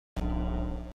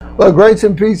Well, grace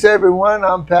and peace, everyone.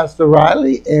 I'm Pastor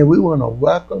Riley, and we want to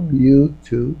welcome you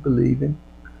to Believing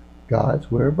God's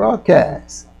Word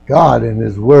broadcast. God and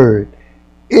His Word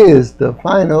is the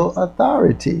final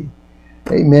authority.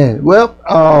 Amen. Well,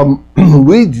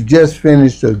 we just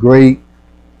finished a great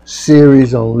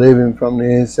series on living from the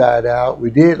inside out.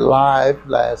 We did live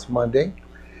last Monday,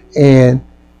 and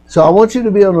so I want you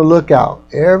to be on the lookout.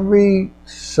 Every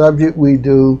subject we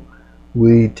do,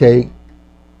 we take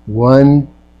one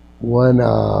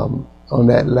on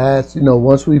that last,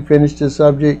 once we finish the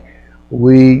subject,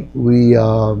 we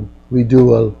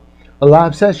do a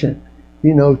live session,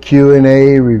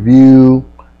 Q&A, review,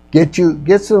 get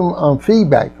some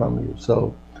feedback from you.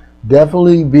 So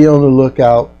definitely be on the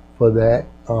lookout for that,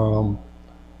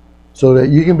 so that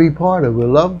you can be part of it. We'd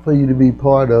love for you to be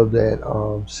part of that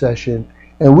session,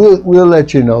 and we'll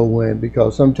let you know when,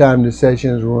 because sometimes the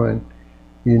sessions run,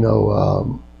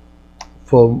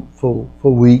 for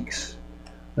weeks,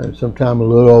 and sometimes a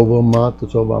little over a month or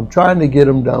so. But I'm trying to get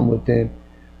them done within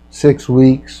 6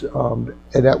 weeks, and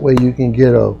that way you can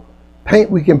get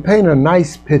we can paint a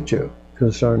nice picture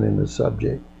concerning the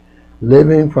subject,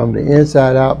 living from the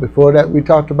inside out. Before that, we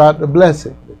talked about the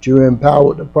blessing, that you're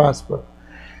empowered to prosper.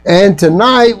 And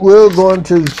tonight we're going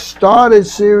to start a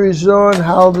series on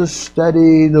how to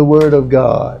study the Word of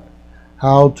God,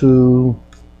 how to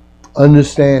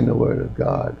understand the Word of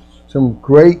God. Some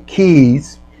great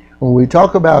keys. When we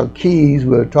talk about keys,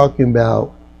 we're talking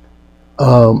about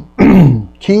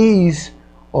keys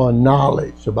or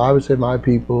knowledge. The Bible said, my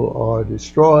people are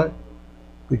destroyed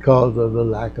because of the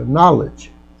lack of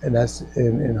knowledge. And that's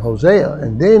in Hosea.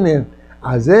 And then in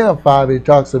Isaiah 5, it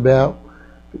talks about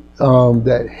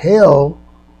that hell,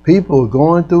 people are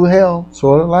going through hell,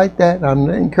 sort of like that. I'm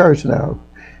encouraged now.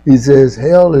 He says,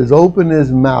 hell has opened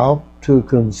his mouth to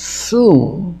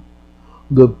consume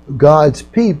God's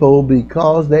people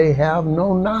because they have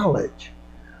no knowledge.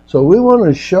 So we want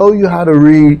to show you how to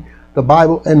read the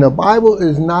Bible, and the Bible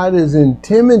is not as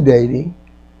intimidating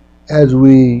as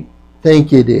we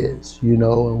think it is,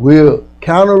 and we'll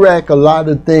counteract a lot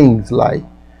of things, like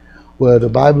where the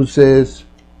Bible says,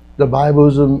 the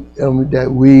Bible's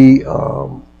that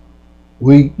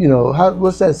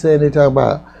what's that saying they talk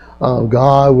about?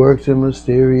 God works in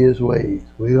mysterious ways.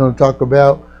 We're going to talk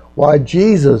about why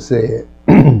Jesus said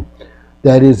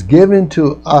that is given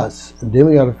to us, and then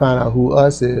we got to find out who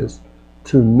us is,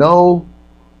 to know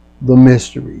the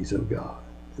mysteries of God.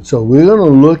 So we're going to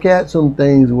look at some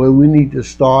things where we need to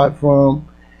start from,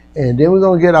 and then we're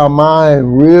going to get our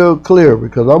mind real clear,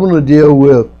 because I'm going to deal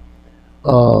with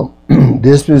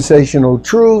dispensational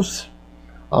truths.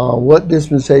 What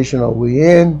dispensation are we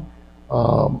in?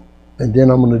 And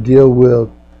then I'm going to deal with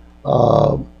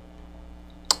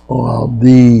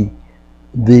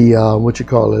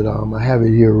I have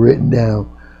it here written down.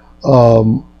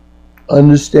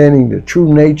 Understanding the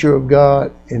true nature of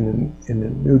God in the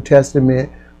New Testament,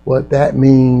 what that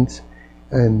means,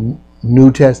 and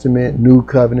New Testament, New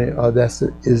Covenant,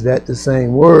 is that the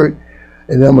same word?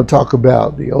 And then I'm going to talk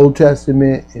about the Old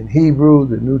Testament in Hebrew,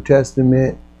 the New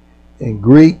Testament in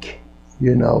Greek,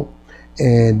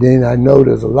 and then I know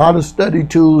there's a lot of study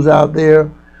tools out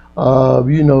there.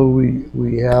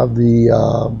 We have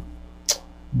the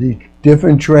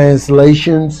different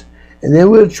translations, and then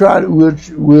we'll try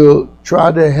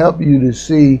to help you to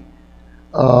see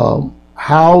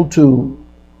how to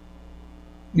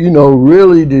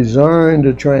really discern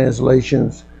the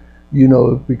translations,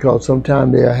 because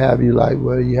sometimes they'll have you like,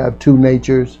 well, you have two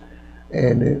natures,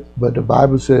 but the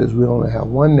Bible says we only have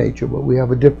one nature, but we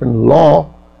have a different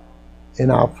law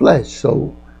in our flesh.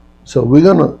 So we're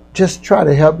going to just try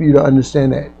to help you to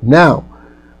understand that. Now,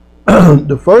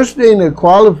 the first thing that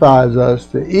qualifies us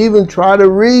to even try to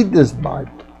read this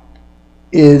Bible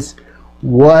is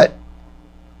what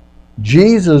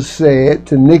Jesus said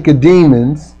to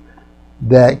Nicodemus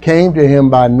that came to him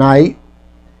by night.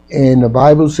 And the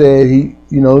Bible said,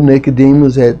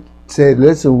 Nicodemus had said,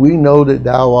 listen, we know that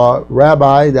thou art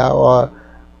rabbi, thou art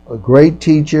a great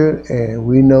teacher, and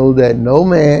we know that no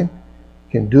man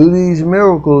can do these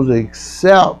miracles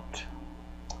except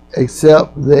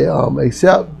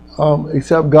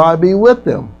God be with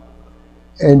them.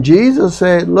 And Jesus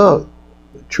said, look,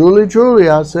 truly, truly,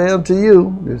 I say unto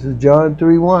you, this is John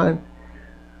 3:1,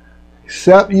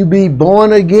 except you be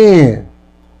born again,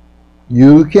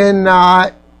 you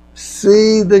cannot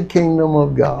see the kingdom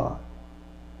of God.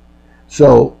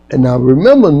 So, and now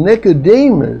remember,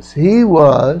 Nicodemus, he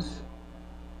was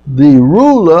the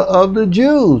ruler of the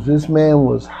Jews. This man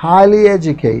was highly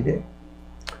educated.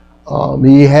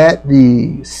 He had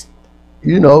the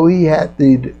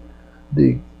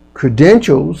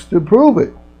credentials to prove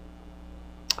it.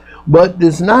 But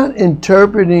it's not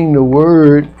interpreting the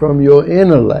word from your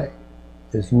intellect.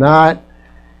 It's not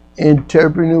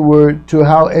interpreting the word to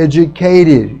how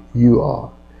educated you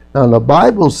are. Now the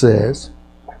Bible says,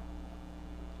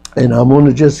 and I'm going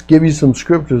to just give you some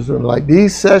scriptures, and like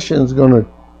these sessions going to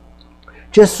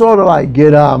just sort of like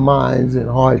get our minds and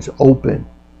hearts open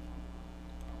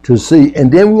to see.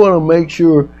 And then we want to make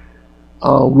sure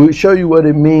we'll show you what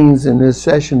it means in this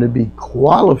session to be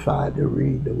qualified to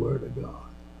read the Word of God.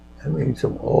 I mean,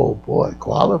 oh boy,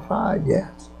 qualified?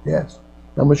 Yes, yes.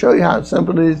 I'm going to show you how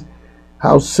simple it is,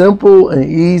 how simple and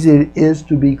easy it is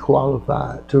to be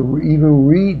qualified, to even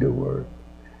read the Word.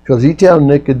 Because he tells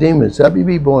Nicodemus, except you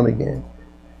be born again,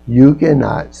 you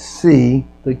cannot see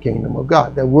the kingdom of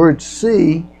God. That word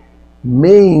see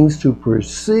means to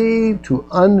perceive, to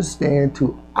understand,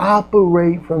 to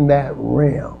operate from that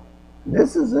realm. And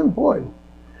this is important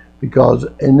because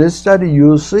in this study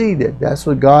you'll see that that's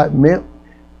what God meant,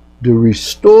 to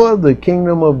restore the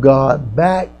kingdom of God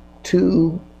back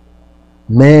to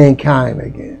mankind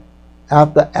again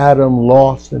after Adam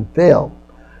lost and fell.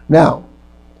 Now,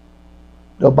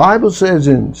 the Bible says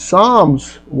in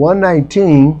Psalms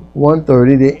 119,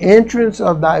 130, the entrance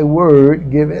of thy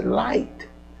word give it light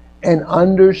and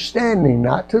understanding,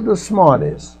 not to the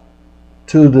smartest,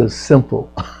 to the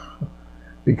simple.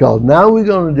 Because now we're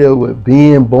going to deal with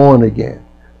being born again.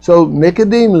 So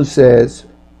Nicodemus says,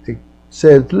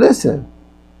 listen,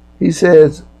 he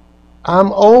says,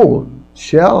 I'm old.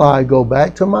 Shall I go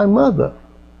back to my mother?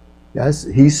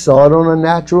 He saw it on a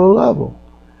natural level.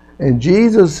 And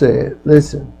Jesus said,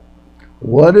 listen,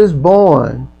 what is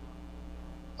born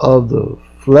of the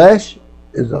flesh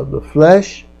is of the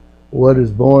flesh. What is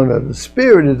born of the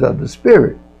spirit is of the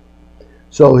spirit.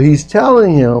 So he's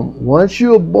telling him, once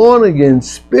you're born again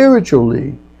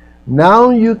spiritually, now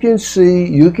you can see,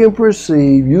 you can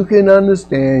perceive, you can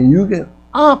understand, you can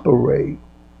operate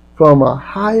from a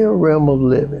higher realm of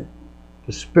living,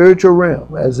 the spiritual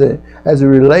realm, as it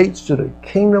relates to the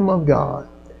kingdom of God.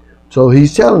 So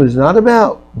he's telling us it's not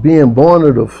about being born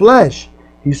of the flesh.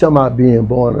 He's talking about being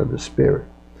born of the spirit.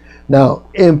 Now,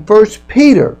 in 1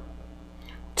 Peter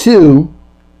 2,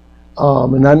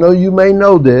 and I know you may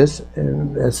know this,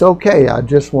 and that's okay. I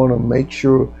just want to make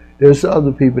sure there's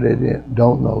other people that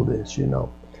don't know this, you know.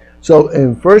 So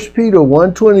in 1 Peter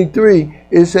 1:23,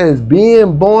 it says,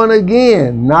 being born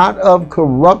again, not of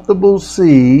corruptible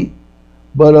seed,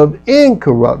 but of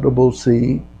incorruptible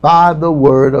seed by the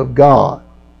word of God.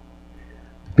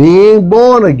 Being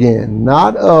born again,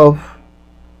 not of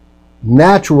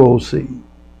natural seed,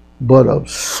 but of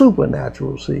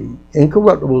supernatural seed,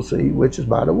 incorruptible seed, which is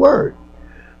by the word.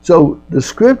 So the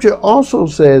scripture also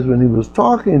says, when he was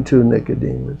talking to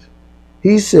Nicodemus,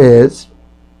 he says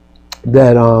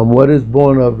that what is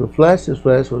born of the flesh is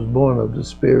flesh, was born of the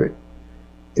spirit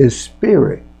is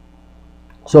spirit.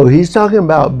 So he's talking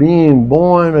about being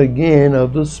born again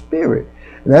of the spirit.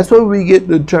 And that's where we get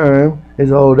the term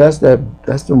is, oh, that's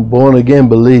them born again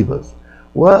believers.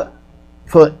 Well,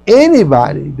 for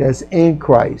anybody that's in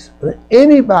Christ, for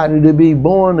anybody to be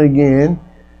born again,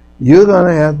 you're going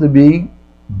to have to be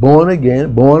born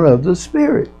again, born of the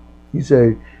Spirit. He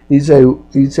says,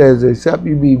 except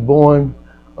you be born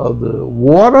of the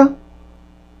water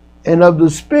and of the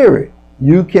Spirit,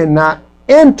 you cannot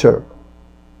enter.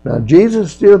 Now, Jesus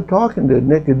is still talking to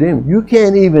Nicodemus. You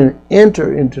can't even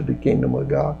enter into the kingdom of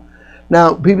God.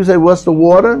 Now, people say, what's the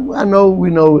water? We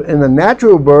know in a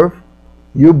natural birth,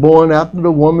 you're born after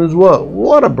the woman's what?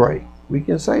 Water break. We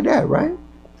can say that, right?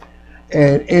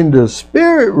 And in the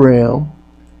spirit realm,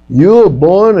 you're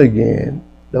born again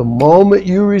the moment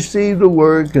you receive the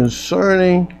word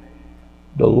concerning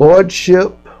the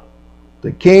lordship,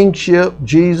 the kingship,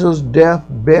 Jesus' death,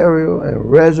 burial,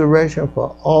 and resurrection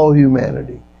for all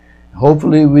humanity.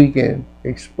 Hopefully we can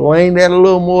explain that a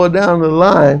little more down the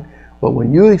line. But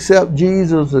when you accept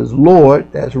Jesus as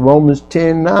Lord, that's Romans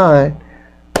 10:9,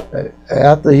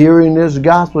 after hearing this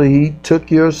gospel, he took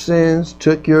your sins,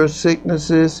 took your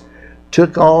sicknesses,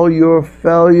 took all your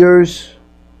failures,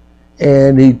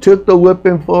 and he took the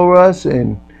whipping for us,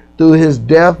 and through his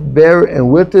death, burial,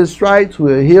 and with his stripes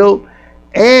we're healed.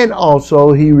 And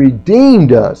also he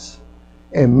redeemed us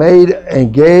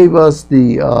and gave us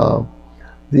the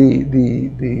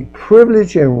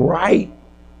privilege and right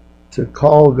to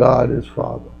call God his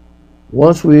Father.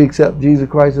 Once we accept Jesus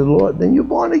Christ as Lord, then you're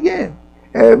born again.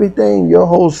 Everything, your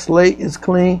whole slate is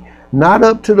clean, not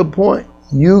up to the point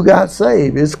you got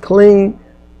saved. It's clean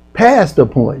past the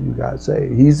point you got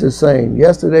saved. He's the same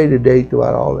yesterday, today,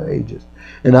 throughout all the ages.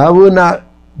 And I will not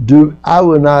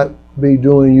be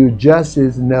doing you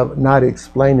justice, not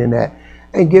explaining that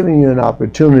and giving you an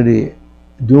opportunity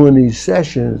doing these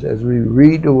sessions as we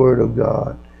read the Word of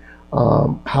God,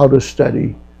 how to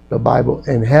study the Bible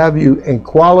and have you and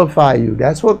qualify you.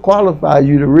 That's what qualifies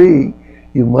you to read.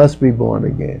 You must be born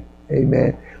again.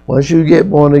 Amen. Once you get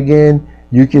born again,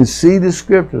 you can see the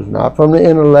scriptures, not from the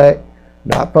intellect,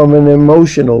 not from an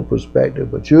emotional perspective,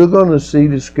 but you're going to see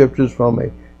the scriptures from a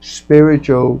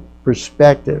spiritual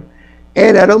perspective.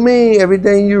 And that don't mean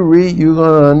everything you read you're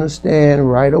going to understand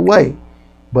right away.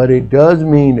 But it does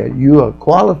mean that you are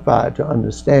qualified to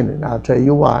understand it. And I'll tell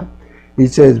you why. He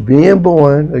says, being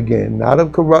born, again, not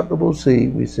of corruptible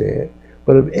seed, we said,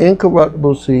 but of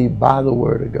incorruptible seed by the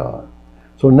word of God.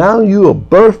 So now you are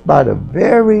birthed by the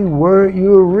very word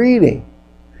you are reading.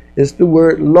 It's the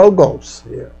word logos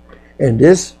here. And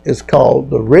this is called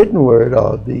the written word,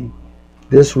 or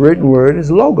this written word is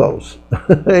logos.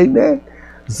 Amen.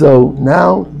 So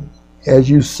now, as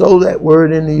you sow that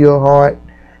word into your heart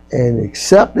and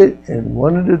accept it, and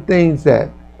one of the things that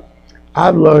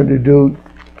I've learned to do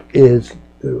is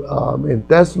in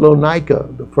Thessalonica,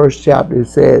 the first chapter, it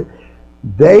said,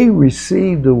 they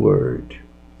received the word.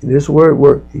 This word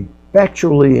worked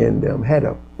effectually in them, had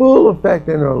a full effect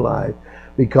in their life,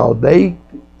 because they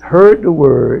heard the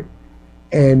word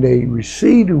and they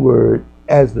received the word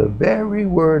as the very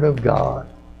word of God,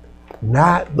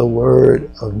 not the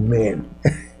word of men.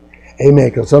 Amen.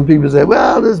 Because some people say,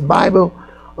 well, this Bible,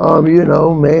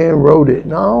 man wrote it.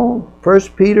 No, 1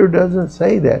 Peter doesn't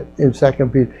say that. In 2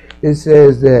 Peter, it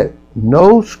says that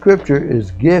no scripture is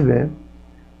given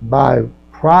by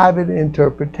private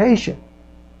interpretation.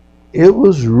 It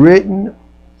was written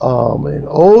in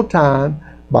old time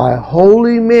by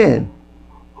holy men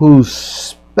who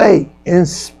spake,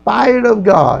 inspired of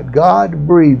God. God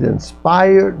breathed,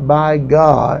 inspired by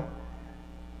God,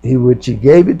 which he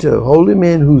gave it to holy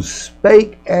men who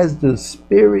spake as the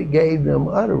Spirit gave them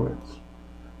utterance.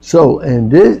 So, and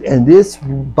this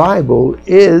Bible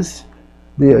is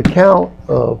the account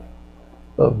of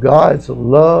God's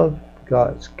love,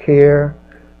 God's care,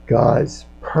 God's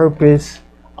purpose.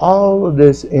 All of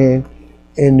this in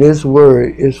this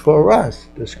word is for us.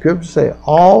 The scriptures say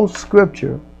all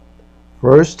scripture,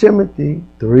 1 Timothy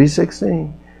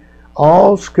 3:16,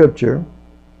 all scripture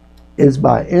is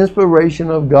by inspiration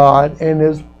of God and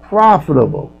is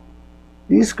profitable.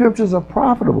 These scriptures are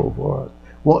profitable for us.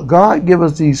 Well, God give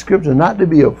us these scriptures not to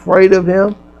be afraid of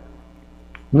him,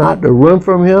 not to run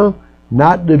from him,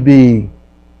 not to be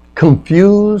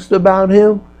confused about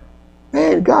him.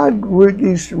 And God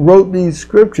wrote these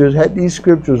scriptures, had these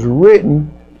scriptures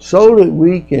written so that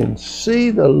we can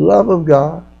see the love of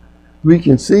God, we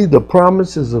can see the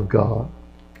promises of God,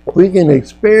 we can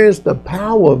experience the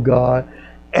power of God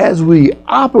as we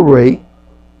operate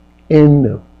in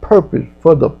the purpose,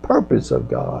 for the purpose of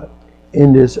God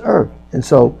in this earth. And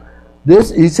so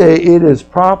this, he said, it is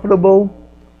profitable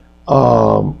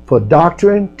for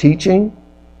doctrine, teaching,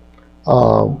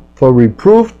 for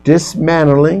reproof,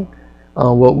 dismantling,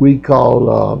 what we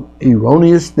call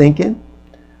erroneous thinking,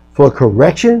 for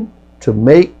correction, to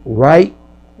make right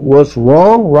what's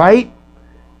wrong right,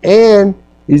 and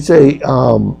he say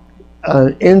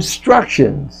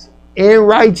instructions in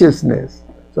righteousness.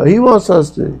 So he wants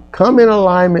us to come in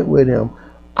alignment with him,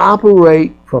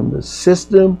 operate from the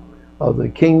system of the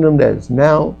kingdom that is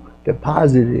now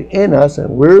deposited in us, and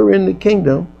we're in the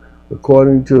kingdom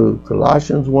according to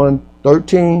Colossians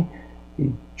 1:13.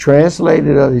 He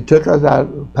translated us, he took us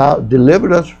out,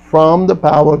 delivered us from the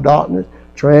power of darkness,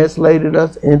 translated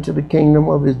us into the kingdom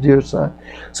of his dear son.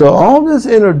 So all this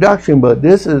introduction, but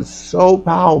this is so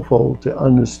powerful to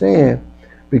understand,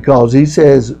 because he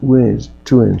says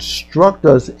to instruct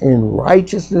us in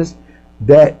righteousness,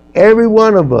 that every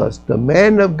one of us, the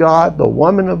man of God, the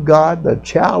woman of God, the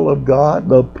child of God,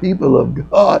 the people of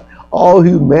God, all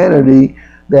humanity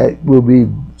that will be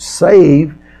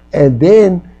saved, and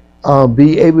then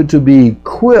be able to be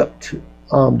equipped.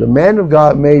 The man of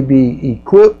God may be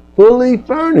equipped, fully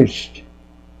furnished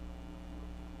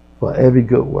for every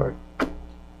good work.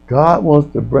 God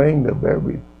wants to bring the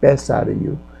very best out of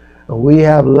you. And we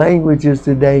have languages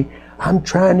today. I'm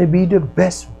trying to be the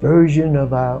best version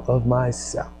of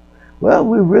myself. Well,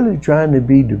 we're really trying to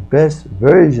be the best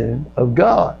version of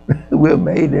God. We're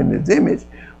made in his image.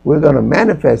 We're going to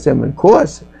manifest him. Of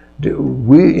course,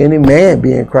 any man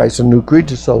being Christ a new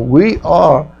creature. So we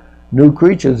are new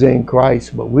creatures in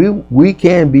Christ, but we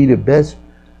can be the best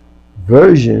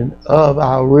version of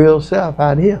our real self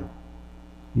out here.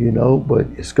 But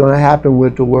it's going to happen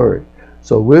with the word.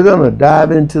 So we're going to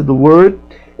dive into the word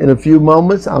in a few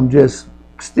moments. I'm just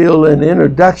still in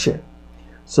introduction.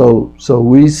 So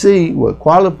we see what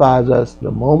qualifies us.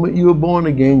 The moment you are born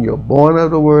again, you're born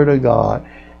of the word of God.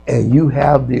 and you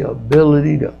have the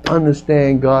ability to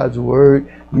understand God's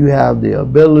word. You have the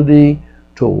ability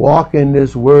to walk in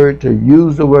this word, to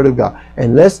use the word of God.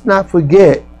 And let's not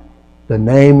forget the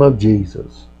name of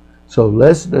Jesus. So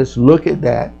let's look at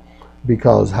that,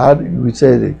 because how do we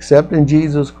say that accepting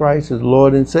Jesus Christ as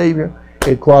Lord and Savior,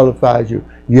 it qualifies you.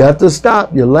 You have to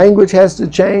stop. Your language has to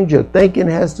change. Your thinking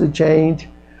has to change.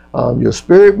 Your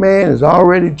spirit man is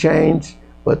already changed,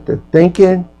 but the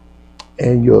thinking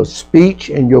and your speech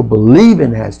and your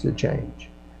believing has to change.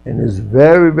 And it's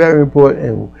very, very important.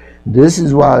 And this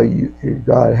is why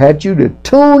God had you to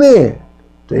tune in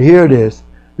to hear this,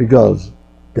 because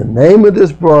the name of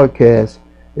this broadcast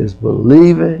is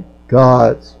Believing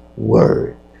God's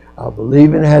Word. Our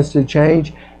believing has to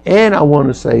change. And I want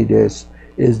to say this,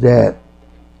 is that,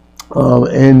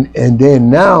 and then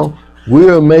now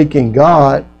we're making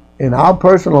God in our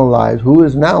personal lives, who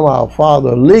is now our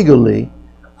Father legally,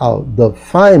 the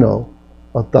final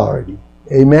authority.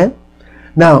 Amen.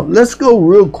 Now let's go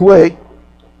real quick.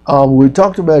 We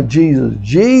talked about Jesus.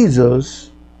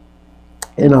 Jesus,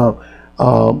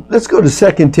 let's go to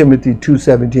 2 Timothy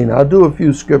 2:17. I'll do a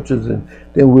few scriptures and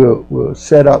then we'll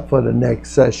set up for the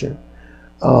next session.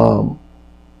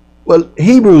 Well,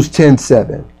 Hebrews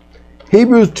 10:7.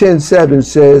 Hebrews 10:7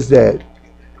 says that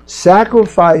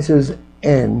sacrifices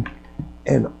and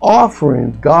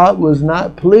offerings, God was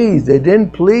not pleased. They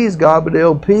didn't please God, but they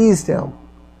appeased him.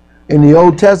 In the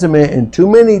Old Testament, and too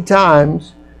many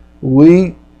times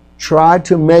we try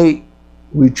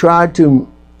to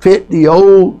fit the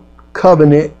Old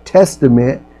Covenant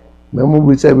Testament. Remember,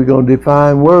 we said we're going to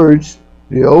define words.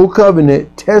 The Old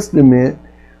Covenant Testament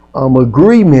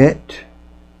agreement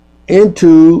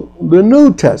into the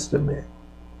New Testament.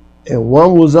 And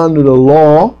one was under the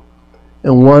law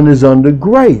and one is under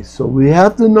grace. So we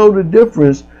have to know the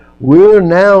difference. We're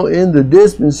now in the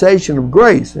dispensation of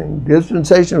grace. And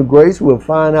dispensation of grace, we'll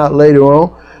find out later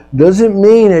on, doesn't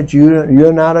mean that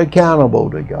you're not accountable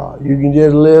to God. You can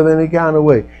just live any kind of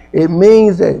way. It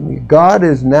means that God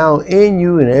is now in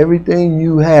you, and everything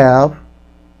you have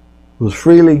was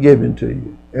freely given to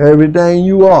you. Everything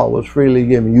you are was freely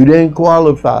given. You didn't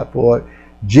qualify for it.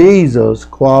 Jesus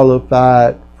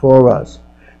qualified for us.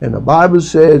 And the Bible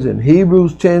says in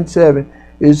Hebrews 10:7,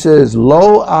 it says,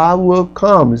 "Lo, I will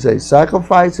come." It says,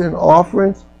 "Sacrifice and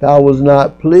offerings thou was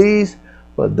not pleased,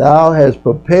 but thou hast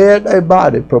prepared a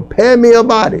body." Prepare me a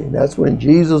body. That's when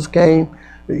Jesus came.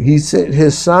 He sent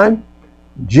his son,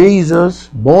 Jesus,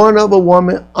 born of a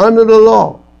woman under the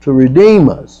law, to redeem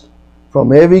us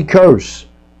from every curse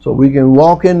so we can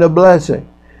walk in the blessing.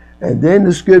 And then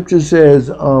the scripture says,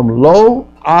 "Lo,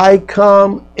 I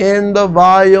come in the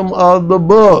volume of the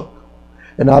book."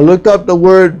 And I looked up the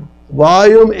word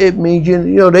volume. It means, you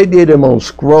know, they did them on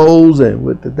scrolls and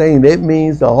with the thing. It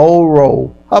means the whole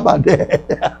roll. How about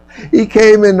that? He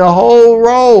came in the whole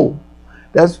roll.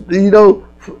 That's, you know,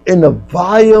 in the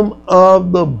volume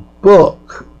of the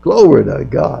book. Glory to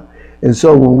God. And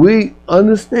so when we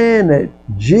understand that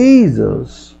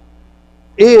Jesus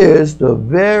is the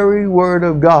very Word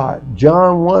of God.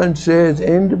 John 1 says,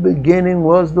 "In the beginning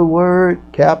was the Word,"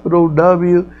 capital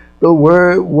W. "The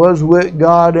Word was with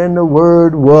God, and the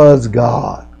Word was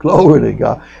God." Glory to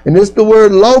God. And it's the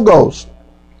word logos.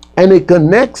 And it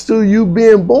connects to you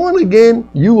being born again.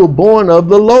 You were born of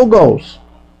the logos.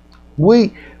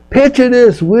 We picture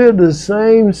this. We're the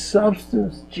same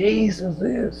substance Jesus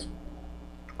is.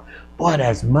 Boy,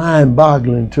 that's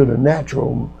mind-boggling to the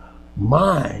natural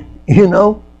mind. You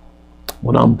know,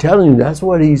 what I'm telling you, that's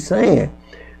what he's saying.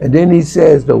 And then he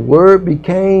says, "The Word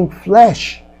became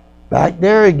flesh." Back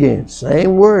there again,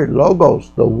 same word,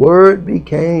 logos. The Word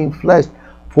became flesh.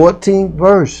 14th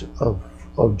verse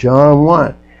of John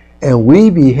 1. "And we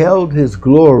beheld his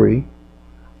glory,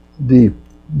 the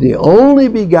only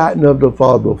begotten of the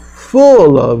Father,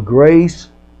 full of grace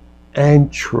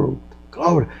and truth."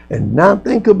 Glory. And now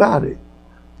think about it.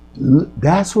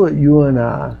 That's what you and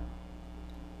I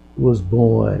was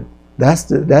born.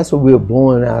 That's what we're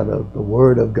born out of, the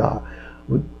Word of God.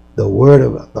 The Word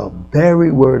of the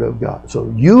very Word of God.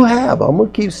 So you have, I'm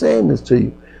going to keep saying this to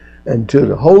you, until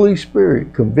the Holy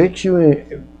Spirit convicts you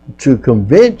to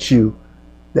convince you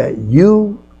that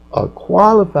you are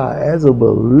qualified as a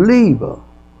believer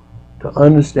to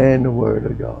understand the Word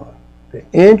of God. The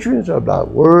entrance of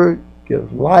that Word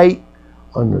gives light,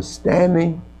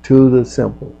 understanding to the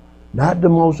simple, not the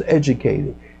most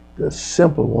educated. The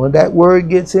simple one. That word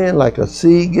gets in like a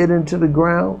seed get into the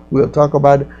ground. We'll talk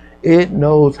about it. It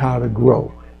knows how to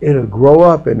grow. It'll grow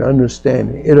up in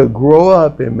understanding. It'll grow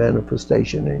up in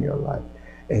manifestation in your life.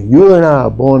 And you and I are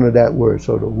born of that word.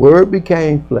 So the Word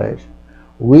became flesh.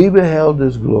 We beheld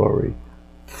his glory,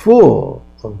 full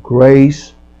of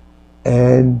grace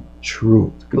and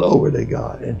truth. Glory to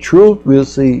God. And truth, we'll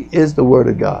see, is the word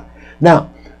of God. Now,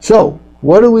 so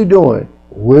what are we doing?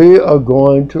 We are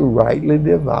going to rightly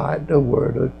divide the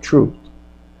word of truth.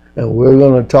 And we're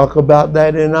going to talk about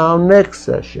that in our next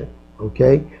session.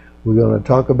 Okay? We're going to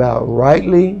talk about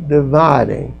rightly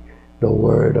dividing the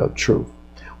word of truth.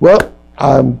 Well,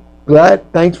 I'm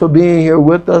glad. Thanks for being here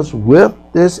with us with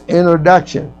this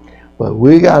introduction. But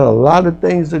we got a lot of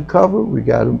things to cover. We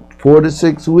got 4 to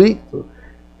 6 weeks.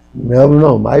 Never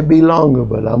know, might be longer,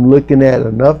 but I'm looking at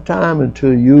enough time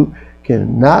until you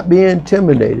cannot be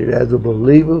intimidated as a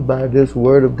believer by this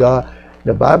word of God.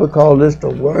 The Bible calls this the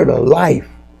word of life.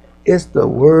 It's the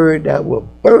word that will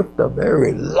birth the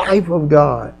very life of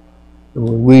God. And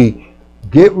when we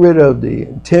get rid of the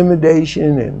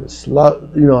intimidation and the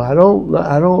I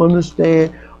don't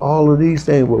understand all of these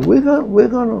things. But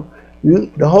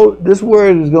this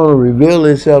word is gonna reveal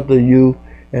itself to you,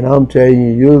 and I'm telling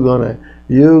you, you're gonna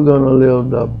live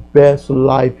the best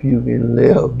life you can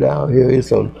live down here.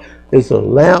 It's a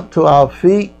lamp to our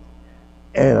feet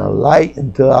and a light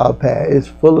into our path. It's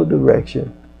full of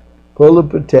direction, full of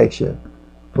protection,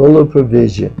 full of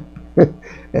provision,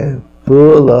 and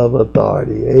full of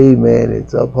authority. Amen.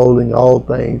 It's upholding all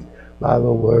things by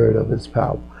the word of its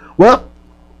power. Well,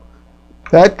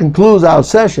 that concludes our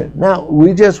session. Now,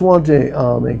 we just want to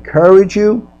encourage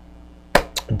you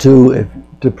to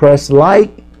press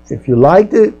like if you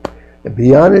liked it, and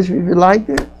be honest if you liked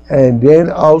it, and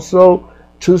then also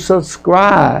to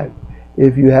subscribe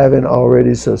if you haven't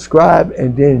already subscribed,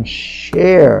 and then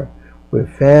share with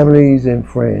families and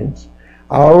friends.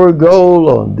 Our goal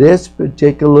on this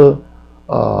particular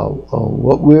on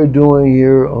what we're doing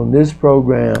here on this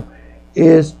program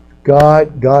is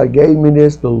God gave me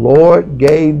this. The Lord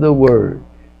gave the word.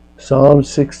 Psalm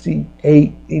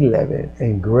 68:11.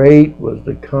 And great was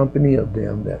the company of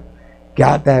them that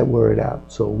got that word out.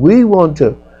 So we want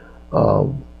to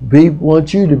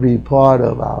want you to be part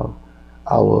of our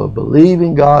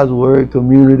Believing God's Word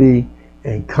community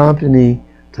and company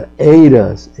to aid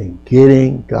us in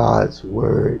getting God's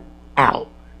word out.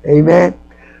 Amen.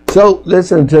 So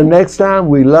listen, until next time,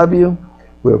 we love you.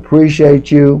 We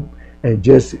appreciate you. And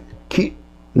just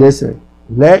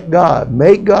let God,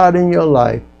 make God in your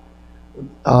life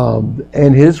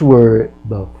and his word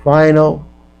the final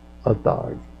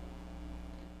authority.